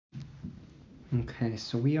Okay,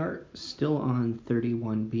 so we are still on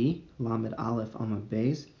 31b, Lamed Aleph Amud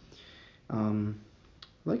Beis.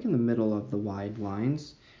 Like in the middle of the wide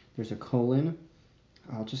lines, there's a colon.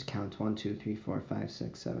 I'll just count 1, 2, 3, 4, 5,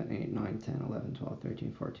 6, 7, 8, 9, 10, 11, 12,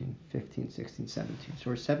 13, 14, 15, 16, 17. So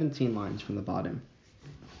we're 17 lines from the bottom.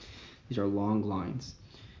 These are long lines.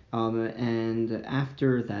 And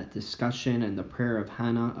after that discussion and the prayer of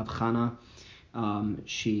Hannah,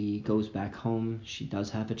 she goes back home. She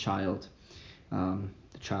does have a child.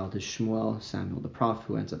 The child is Shmuel, Samuel the prophet,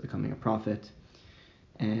 who ends up becoming a prophet.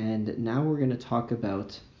 And now we're going to talk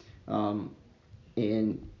about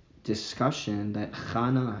in discussion that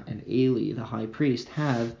Hannah and Eli, the high priest,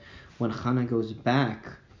 have when Hannah goes back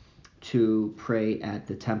to pray at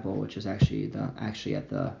the temple, which is actually at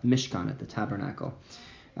the Mishkan, at the tabernacle.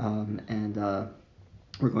 And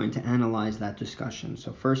we're going to analyze that discussion.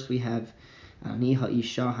 So first we have Ani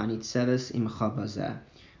ha'isha hanitzeres imcha bazeh.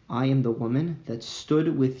 I am the woman that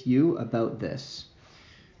stood with you about this.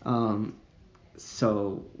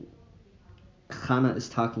 So Hannah is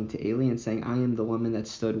talking to Eli and saying, I am the woman that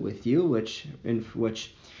stood with you, which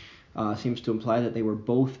seems to imply that they were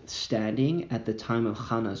both standing at the time of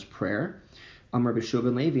Hannah's prayer. Amar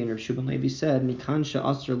B'Shuban Levi, and B'Shuban Levi said, Mikan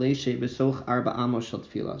she'asr leishe b'soch arba amos shel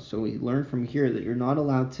tefillah. So we learn from here that you're not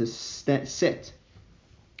allowed to sit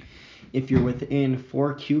if you're within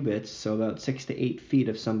 4 cubits, so about 6 to 8 feet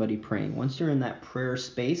of somebody praying. Once you're in that prayer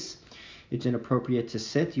space, it's inappropriate to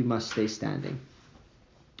sit. You must stay standing.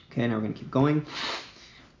 Okay, now we're going to keep going.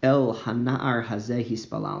 El hana'ar hazeh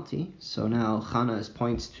hispalalti. So now Hannah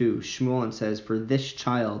points to Shmuel and says, for this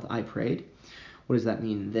child I prayed. What does that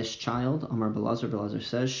mean, this child? Amar Belazar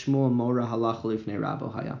says, Shmuel mora halach lifnei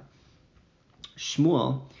Rabo haya.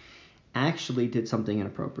 Shmuel actually did something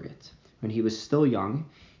inappropriate. When he was still young,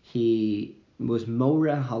 he was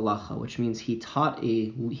Moreh halacha, which means he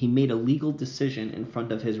made a legal decision in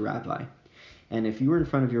front of his rabbi. And if you were in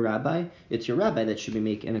front of your rabbi, it's your rabbi that should be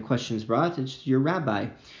making, and a question's brought, it's your rabbi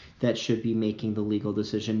that should be making the legal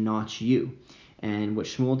decision, not you. And what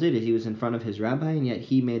Shmuel did is he was in front of his rabbi, and yet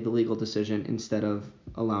he made the legal decision instead of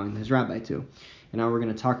allowing his rabbi to. And now we're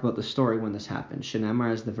going to talk about the story when this happened.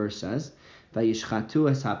 Shenamar, as the verse says, Vayishchatu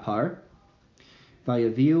es hapar,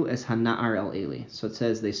 Vayaviu es hana'ar el Eli. So it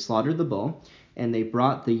says they slaughtered the bull, and they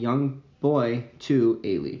brought the young boy to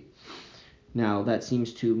Eli. Now that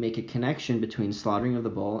seems to make a connection between slaughtering of the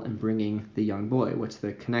bull and bringing the young boy. What's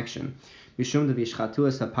the connection? Mishum de vishchatu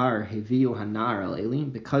es hapar heviu hana'ar el Eli.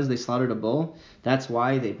 Because they slaughtered a bull, that's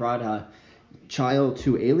why they brought a child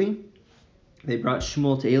to Eli. They brought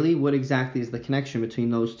Shmuel to Eli. What exactly is the connection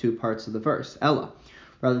between those two parts of the verse? Ella.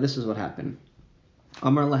 Rather, this is what happened.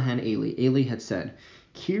 Amar lahan Eli. Eli had said,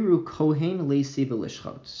 Kiru kohen leisi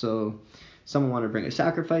v'lishchot. So someone wanted to bring a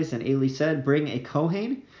sacrifice, and Eli said, bring a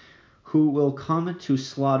kohen who will come to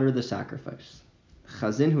slaughter the sacrifice.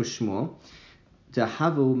 Chazin hu Shmuel,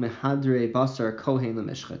 dehavu mehadre basar kohen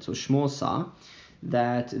lemishchet. So Shmuel saw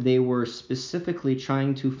that they were specifically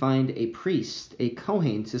trying to find a priest, a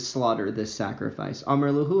kohen, to slaughter this sacrifice.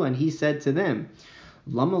 Amar luhu, and he said to them,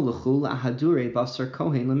 Lama luchu la'hadure basar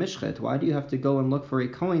kohen lemishchet. Why do you have to go and look for a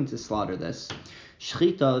kohen to slaughter this?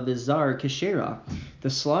 Shchita v'zar keshera. The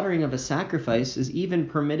slaughtering of a sacrifice is even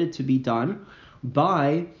permitted to be done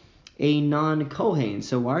by a non-kohen.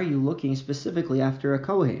 So why are you looking specifically after a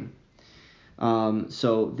kohen?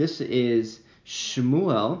 So this is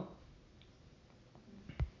Shmuel.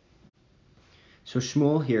 So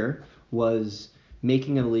Shmuel here was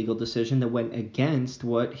making a legal decision that went against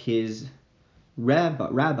what his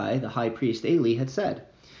rabbi, the high priest Eli, had said.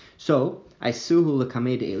 So Aisuhu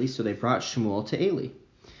lekamei Eli. So they brought Shmuel to Eli.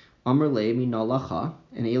 Amar le minalacha,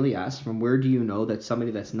 and Eli asked, from where do you know that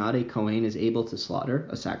somebody that's not a kohen is able to slaughter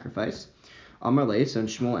a sacrifice? Amar le, so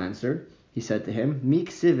Shmuel answered, he said to him,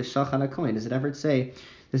 Miksiv v'shachan kohen. Does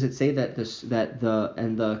it say that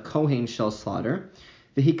the kohen shall slaughter?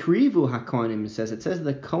 V'hikrivu hakohanim, it says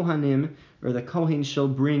the kohanim or the kohen shall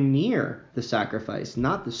bring near the sacrifice,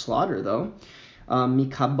 not the slaughter though.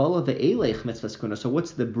 Mikabala ve'elech mitzvahs kuna. So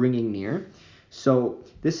what's the bringing near? So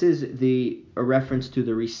this is a reference to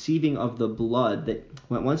the receiving of the blood, that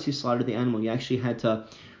once you slaughtered the animal, you actually had to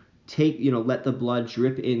let the blood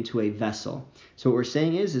drip into a vessel. So what we're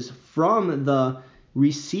saying is from the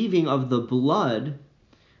receiving of the blood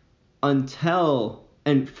until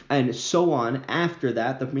and so on after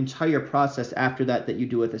that, the entire process after that you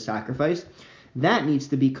do with a sacrifice, that needs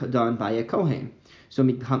to be done by a kohen. So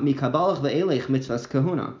mikabalach ve'elech mitzvahs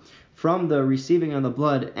kahuna. From the receiving of the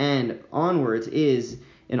blood and onwards is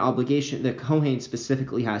an obligation. The kohen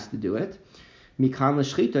specifically has to do it. Mikan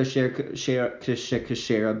l'shchita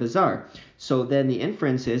keshera bizarre. So then the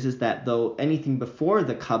inference is that though anything before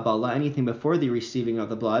the Kabbalah, anything before the receiving of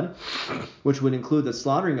the blood, which would include the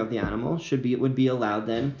slaughtering of the animal, would be allowed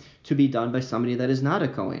then to be done by somebody that is not a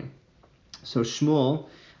Kohen. So Shmuel,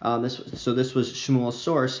 this was Shmuel's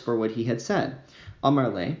source for what he had said. Amar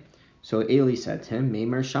le, so Eli said to him,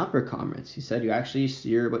 Meimer Shaper comrades. He said,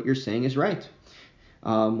 what you're saying is right.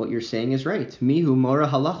 What you're saying is right. Mihu mora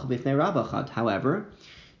halach b'fnei rabachad. However,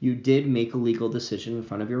 you did make a legal decision in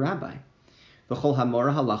front of your rabbi. V'chol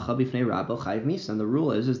hamora halacha b'fnei rabba chayv misa. And the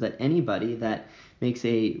rule is that anybody that makes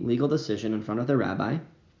a legal decision in front of the rabbi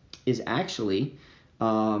is actually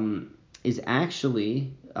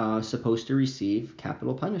supposed to receive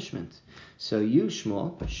capital punishment. So you,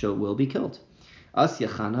 Shmuel, will be killed. Asya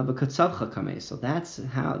Chana v'katzavcha kamei. So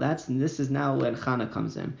this is now when Chana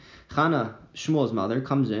comes in. Chana, Shmuel's mother,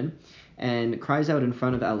 comes in and cries out in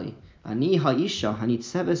front of Eli, Ani ha'isha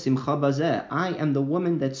hanitzeve simcha bazeh. I am the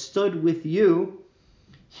woman that stood with you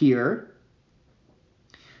here,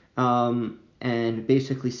 and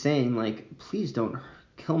basically saying, like, please don't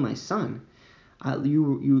kill my son.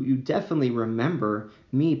 You definitely remember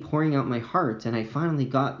me pouring out my heart, and I finally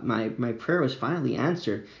got my prayer was finally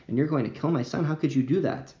answered, and you're going to kill my son? How could you do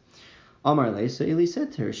that? Amar le, so Eli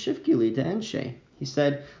said to her, Shivkili de enshe. He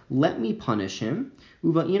said, let me punish him,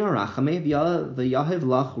 uva'ina rachame v'yahiv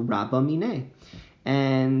lach rabba mineh.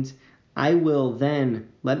 And I will then,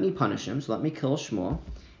 let me punish him, so let me kill Shmuel,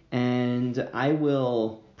 and I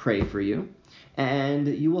will pray for you, and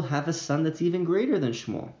you will have a son that's even greater than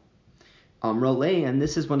Shmuel. Amrole, and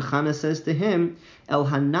this is when Chana says to him, El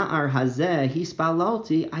hana'ar hazeh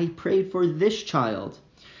hispalalti, I prayed for this child,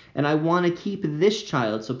 and I want to keep this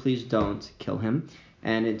child, so please don't kill him.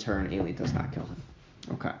 And in turn, Eli does not kill him.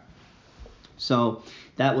 Okay. So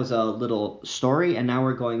that was a little story, and now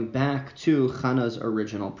we're going back to Chana's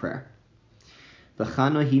original prayer.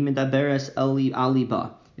 V'Chana hi medaberes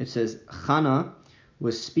aliba. It says Chana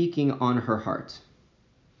was speaking on her heart.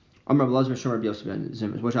 Amar B'Lazar Mishum Rabbi Yosef ben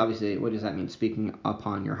Zimra, which obviously, what does that mean? Speaking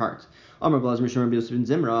upon your heart. Amar B'Lazar Mishum Rabbi Yosef ben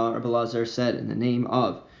Zimra, Rabbi Lazar said in the name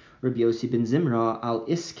of Rabbi Yosef ben Zimra, al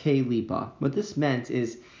iske liba. What this meant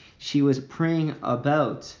is she was praying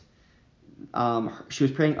about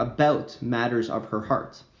matters of her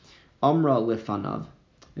heart. Amra lifanav.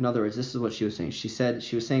 In other words, this is what she was saying.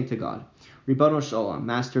 She was saying to God, Ribono shel olam,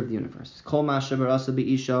 Master of the universe, Kol ma shebarasa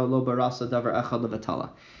be'isha lo barasa davar echad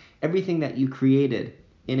levatala. Everything that you created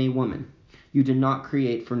in a woman, you did not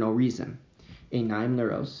create for no reason. Einaim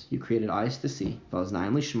leros, you created eyes to see,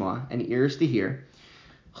 v'oznaim lishma, and ears to hear,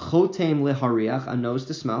 chotem lehariach, a nose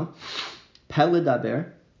to smell, pe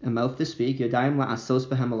ledaber, a mouth to speak, yadayim la'asos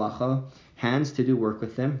behem malacha, hands to do work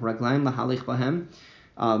with them, raglaim lahalich bahem,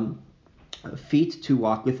 feet to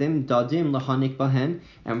walk with them, dadim lahanik bahen,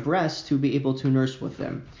 and breasts to be able to nurse with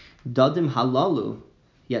them. Dadim halalu,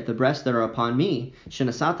 yet the breasts that are upon me,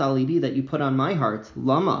 shenasat alibi, that you put on my heart,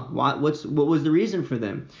 lama, what was the reason for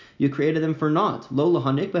them? You created them for naught. Lo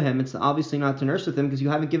lahanik bahem, it's obviously not to nurse with them because you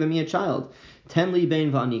haven't given me a child. Ten li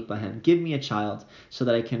bein va'anik bahem, give me a child so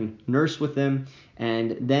that I can nurse with them,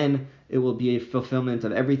 and then it will be a fulfillment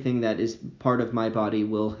of everything that is part of my body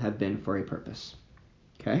will have been for a purpose.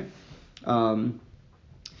 Okay? Now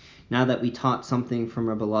that we taught something from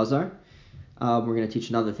Rabbi Lazar, we're going to teach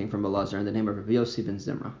another thing from Rabbi Lazar in the name of Rabbi Yossi ben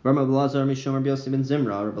Zimra. Rabbi Lazar Mishum Rabbi Yossi ben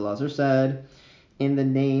Zimra. Rabbi Lazar said, in the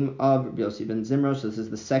name of Rabbi Yossi ben Zimra. So this is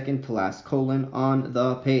the second to last colon on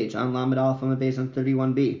the page, on Lamed Aleph on the base on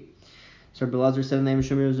 31b. So Rabbi Lazar said in the name of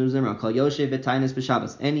Rabbi Yossi ben Zimra, Kol Yoshev b'tainis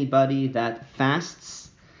b'Shabbos. Anybody that fasts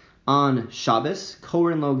on Shabbos,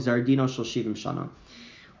 Koren lo gzar dino shel shivim shana.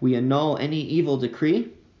 We annul any evil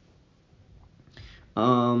decree,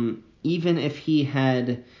 even if he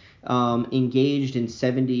had engaged in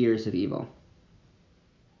 70 years of evil.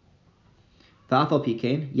 V'afal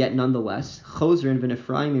pikein, yet nonetheless, chosrin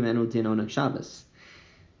v'nefraim imenu din oneg Shabbos.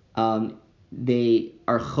 They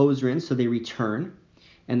are chosrin, so they return,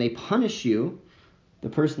 and they punish you, the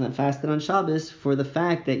person that fasted on Shabbos, for the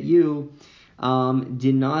fact that you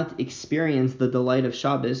did not experience the delight of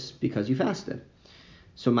Shabbos because you fasted.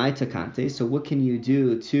 So my takante. So what can you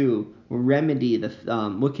do to remedy the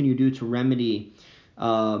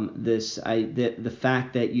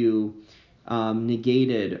fact that you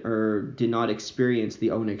negated or did not experience the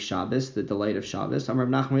oneg Shabbos, the delight of Shabbos? Rav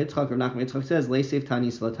Nachman Yitzchak says, Leisev tani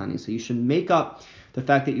salatani. So you should make up the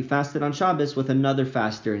fact that you fasted on Shabbos with another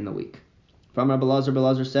fast during the week. From Rabbi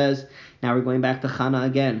Lazar says, now we're going back to Chana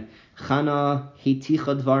again. Chana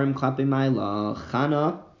hiticha dvarim klape ma'ila.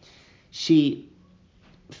 Chana, she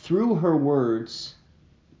threw her words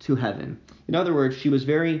to heaven. In other words, she was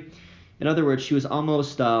very In other words, she was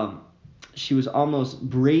almost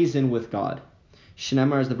brazen with God.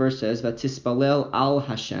 Shnemar, as the verse says, Vatispalel al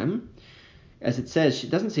Hashem. As it says,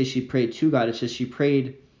 it doesn't say she prayed to God, it says she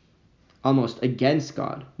prayed almost against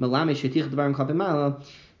God.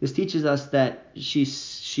 This teaches us that she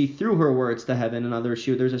threw her words to heaven. In other words,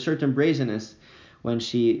 there's a certain brazenness when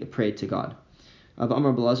she prayed to God.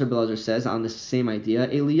 Amar Belazar says on this same idea,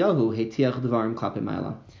 Eliyahu hetiach dvarim klape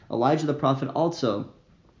ma'ala. Elijah the prophet also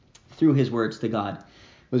threw his words to God,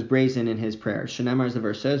 was brazen in his prayer. Shenemar, as the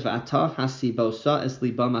verse says, V'ata hasibosa es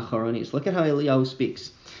libam acharonis. Look at how Eliyahu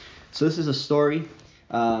speaks. So this is a story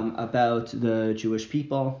about the Jewish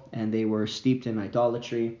people, and they were steeped in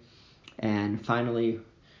idolatry. And finally,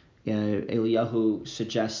 Eliyahu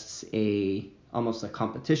suggests almost a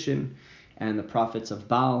competition, and the prophets of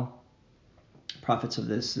Baal, prophets of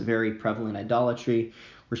this very prevalent idolatry,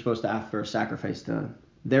 were supposed to offer a sacrifice to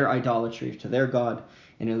their idolatry, to their God,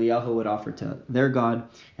 and Eliyahu would offer to their God,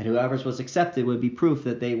 and whoever was accepted would be proof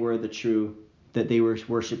that they were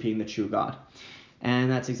worshiping the true God.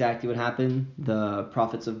 And that's exactly what happened. The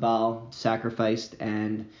prophets of Baal sacrificed,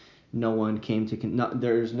 and no one came to.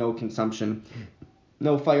 There's no consumption.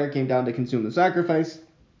 No fire came down to consume the sacrifice.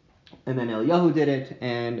 And then Eliyahu did it,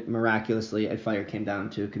 and miraculously a fire came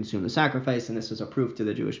down to consume the sacrifice. And this was a proof to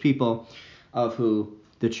the Jewish people of who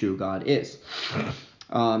the true God is.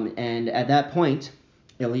 And at that point,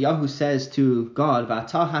 Eliyahu says to God,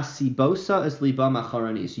 "V'ata hasibosa es libam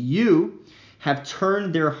acharonis." You have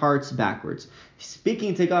turned their hearts backwards.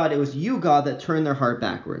 Speaking to God, it was you, God, that turned their heart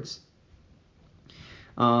backwards.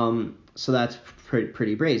 So that's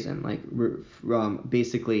pretty brazen, like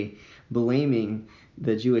basically blaming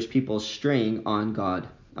the Jewish people straying on God.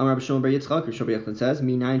 But from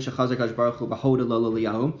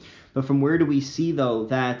where do we see, though,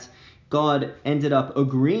 that God ended up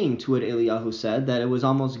agreeing to what Eliyahu said, that it was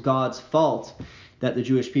almost God's fault that the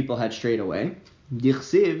Jewish people had strayed away?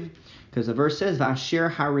 Because the verse says,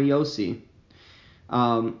 Vasher Hariosi.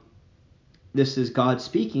 This is God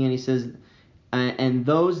speaking, and he says, and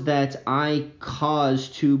those that I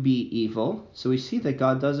caused to be evil. So we see that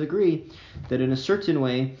God does agree that in a certain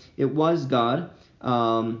way, it was God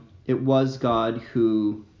who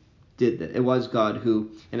did that. It was God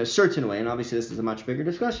who, in a certain way, and obviously this is a much bigger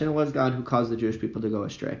discussion, it was God who caused the Jewish people to go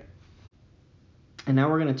astray. And now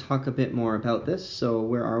we're going to talk a bit more about this. So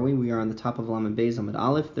where are we? We are on the top of Lamed Beis Amud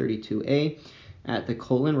Aleph, 32a, at the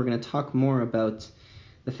colon. We're going to talk more about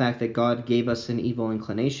the fact that God gave us an evil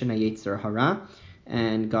inclination, a Yetzer Hara,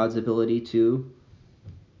 and God's ability to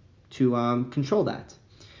control that.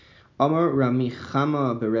 Amar Rami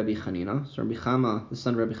Chama beRebbi Chanina. So Rabbi Chama, the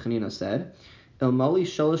son of Rabbi Chanina, said, El Mali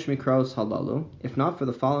Shalosh Mikros Halalu. If not for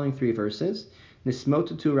the following three verses,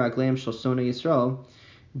 Nismotutu Ragleim Shel Sonei Yisrael,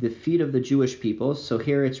 the feet of the Jewish people, so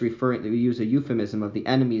here it's referring, we use a euphemism of the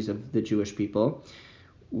enemies of the Jewish people,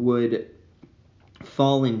 would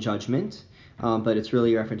fall in judgment, but it's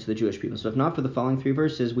really a reference to the Jewish people. So if not for the following three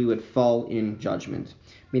verses, we would fall in judgment,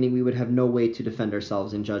 meaning we would have no way to defend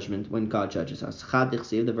ourselves in judgment when God judges us. Chad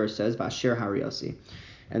Dichsiv, the verse says, Vasher Hariosi,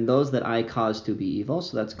 and those that I caused to be evil.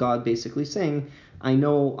 So that's God basically saying, I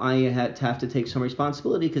know I had to have to take some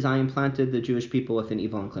responsibility because I implanted the Jewish people with an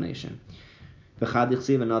evil inclination.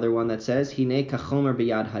 Another one that says, Hine kachomer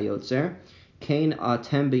biyad hayotzer, kain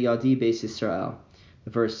atem biyadi beis Yisrael. The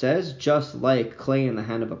verse says, just like clay in the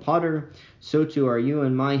hand of a potter, so too are you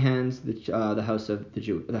in my hands, the house of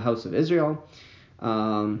the house of Israel.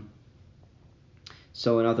 So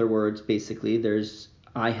in other words, basically,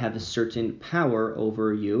 I have a certain power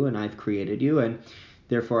over you, and I've created you, and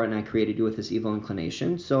therefore, I created you with this evil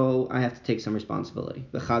inclination, so I have to take some responsibility.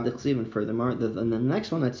 And furthermore, and then the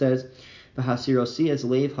next one that says, V'hasirosi es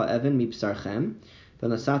leiv ha'evan mibsarchem,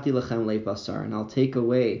 v'nasati lechem leiv basar, and I'll take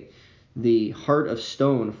away the heart of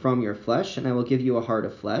stone from your flesh, and I will give you a heart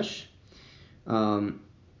of flesh. And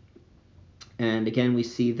again, we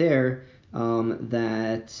see there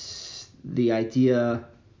that the idea.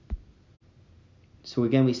 So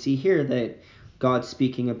again, we see here that God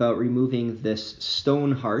speaking about removing this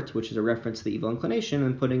stone heart, which is a reference to the evil inclination,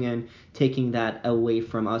 and taking that away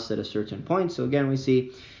from us at a certain point. So again, we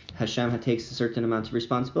see Hashem takes a certain amount of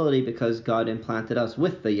responsibility because God implanted us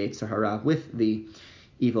with the Yetzer Hara, with the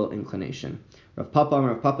evil inclination. Rav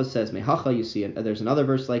Papa says, Mehacha, you see, there's another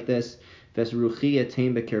verse like this, Vesruchi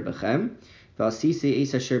etein bekirbechem, v'asisi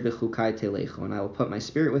es asher bechukai telechu, and I will put my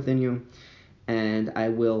spirit within you, and I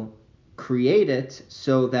will create it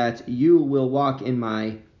so that you will walk in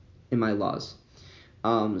my laws.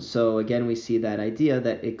 So again, we see that idea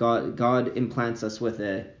that God implants us with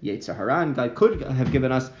a Yetzer Hara, and God could have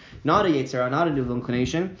given us not a Yetzer Hara, not an evil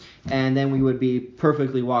inclination, and then we would be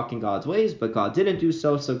perfectly walking God's ways, but God didn't do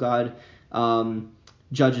so, so God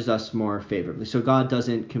judges us more favorably. So God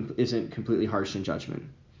isn't completely harsh in judgment.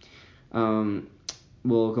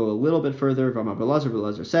 We'll go a little bit further.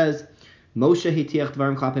 Rabbi says, Moshe hitiach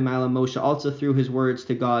dvarim klape ma'ala. Moshe also threw his words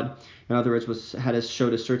to God. In other words,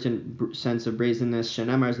 showed a certain sense of brazenness.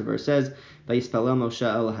 Shenemar, as the verse says, Vayispalel Moshe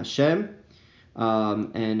el Hashem.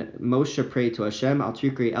 And Moshe prayed to Hashem. Al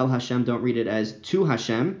Tikri el Hashem. Don't read it as to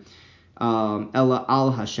Hashem. Ella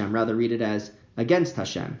al Hashem. Rather read it as against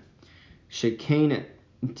Hashem. Shekain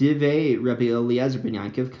Divei Rabbi Eliezer ben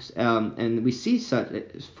Yaakov. And we see such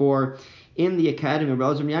for in the academy of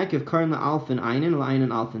Rabbi Eliezer ben Yaakov, Karn la'alfin ayin, la'ayin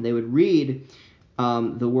and alfin. They would read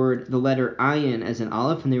the letter ayin as an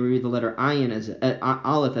aleph, and they would read the letter ayin as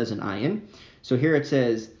aleph as an ayin. So here it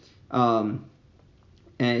says,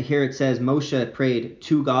 Moshe prayed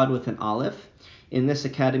to God with an aleph. In this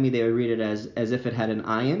academy, they would read it as if it had an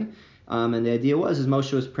ayin, and the idea was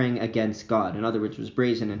Moshe was praying against God. In other words, was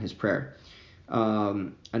brazen in his prayer.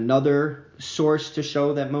 Another source to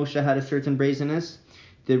show that Moshe had a certain brazenness,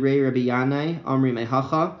 the Rabbi Yanai Amri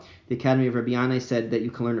Mehacha, the Academy of Rabbi Yanai said that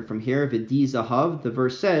you can learn it from here. V'di zahav, the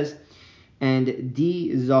verse says, and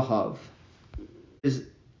di zahav.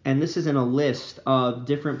 And this is in a list of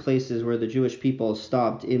different places where the Jewish people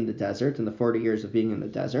stopped in the desert, in the 40 years of being in the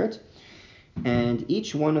desert. And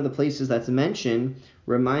each one of the places that's mentioned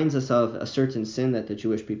reminds us of a certain sin that the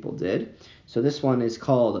Jewish people did. So this one is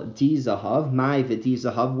called Di Zahav. My V'di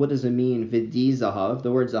Zahav. What does it mean, V'di Zahav?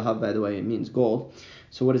 The word Zahav, by the way, it means gold.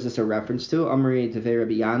 So what is this a reference to? Amri Devei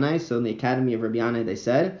Rabbi Yanai. So in the Academy of Rabbi Yanai they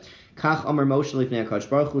said, Kach Amar Moshe Lifnei HaKadosh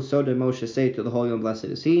Baruch Hu. So did Moshe say to the Holy and Blessed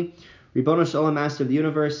is He, Ribono Shel Olam, Master of the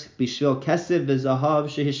Universe, Bishvil Kesev V'Zahav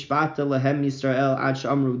Shehishpata Lehem Yisrael Ad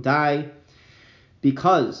She'amru Dai.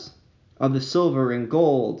 Because of the silver and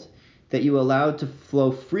gold that you allowed to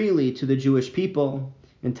flow freely to the Jewish people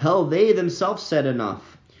until they themselves said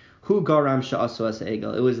enough. Hu garam sha'asu as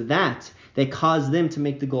egel. It was that caused them to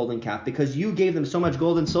make the golden calf, because you gave them so much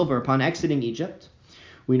gold and silver upon exiting Egypt.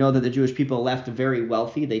 We know that the Jewish people left very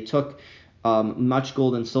wealthy. They took much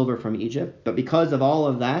gold and silver from Egypt, but because of all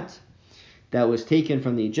of that was taken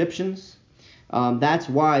from the Egyptians, that's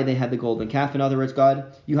why they had the golden calf. In other words,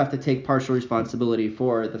 God, you have to take partial responsibility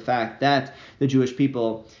for the fact that the Jewish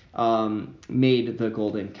people made the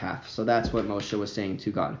golden calf. So that's what Moshe was saying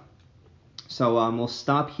to God. So we'll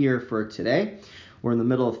stop here for today. We're in the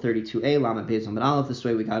middle of 32a, Lamed Beis Lamed Aleph. This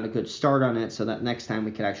way we got a good start on it, so that next time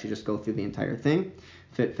we could actually just go through the entire thing,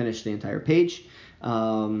 finish the entire page.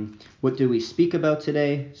 What do we speak about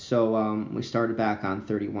today? So we started back on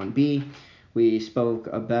 31b. We spoke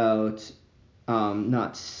about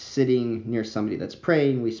not sitting near somebody that's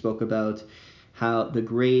praying. We spoke about how the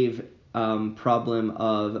grave problem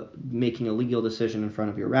of making a legal decision in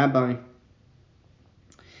front of your rabbi.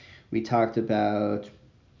 We talked about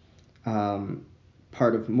a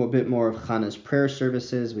bit more of Chana's prayer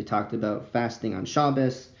services. We talked about fasting on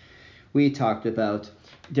Shabbos. We talked about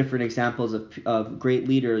different examples of great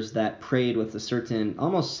leaders that prayed with a certain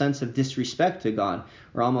almost sense of disrespect to God,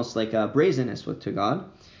 or almost like a brazenness to God.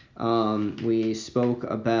 We spoke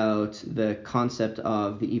about the concept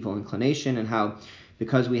of the evil inclination and how,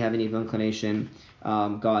 because we have an evil inclination,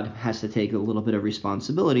 God has to take a little bit of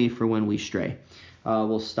responsibility for when we stray.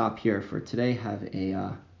 We'll stop here for today. Have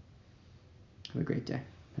a great day.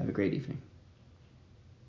 Have a great evening.